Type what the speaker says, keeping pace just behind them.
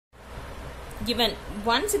given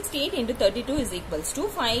 168 into 32 is equals to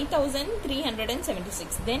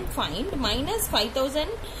 5376. Then find minus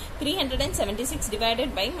 5376 divided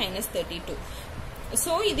by minus 32.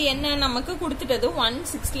 So இது என்ன நமக்கு கொடுத்துட்டது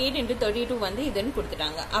 168 into 32 வந்து இதுன்னு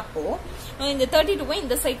கொடுத்துட்டாங்க. அப்போ இந்த 32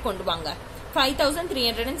 இந்த சைடு கொண்டு வாங்க.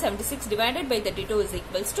 5376 divided by 32 is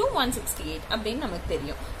equals to 168 அப்படின்னு நமக்கு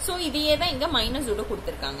தெரியும். சோ இதையே தான் இங்க மைனஸ் ஓட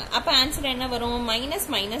கொடுத்திருக்காங்க. அப்ப ஆன்சர் என்ன வரும்? மைனஸ்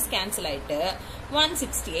மைனஸ் கேன்சல் ஆயிட்டு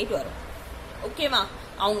 168 வரும். ஓகேவா?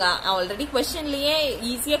 அவங்க ஆல்ரெடி क्वेश्चनலயே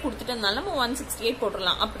ஈஸியா கொடுத்துட்டனால நம்ம 168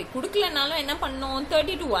 போடலாம். அப்படி கொடுக்கலனாலும் என்ன பண்ணனும்?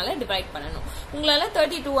 32 ஆல டிவைட் பண்ணனும். உங்களால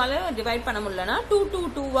 32 ஆல டிவைட் பண்ண முடியலனா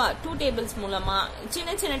 2 டேபிள்ஸ் மூலமா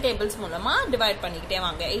சின்ன சின்ன டேபிள்ஸ் மூலமா டிவைட் பண்ணிக்கிட்டே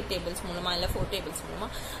வாங்க. 8 டேபிள்ஸ் மூலமா இல்ல 4 டேபிள்ஸ் மூலமா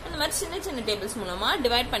அந்த மாதிரி சின்ன சின்ன டேபிள்ஸ் மூலமா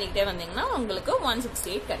டிவைட் பண்ணிக்கிட்டே வந்தீங்கன்னா உங்களுக்கு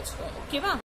 168 கிடைச்சிடும். ஓகேவா?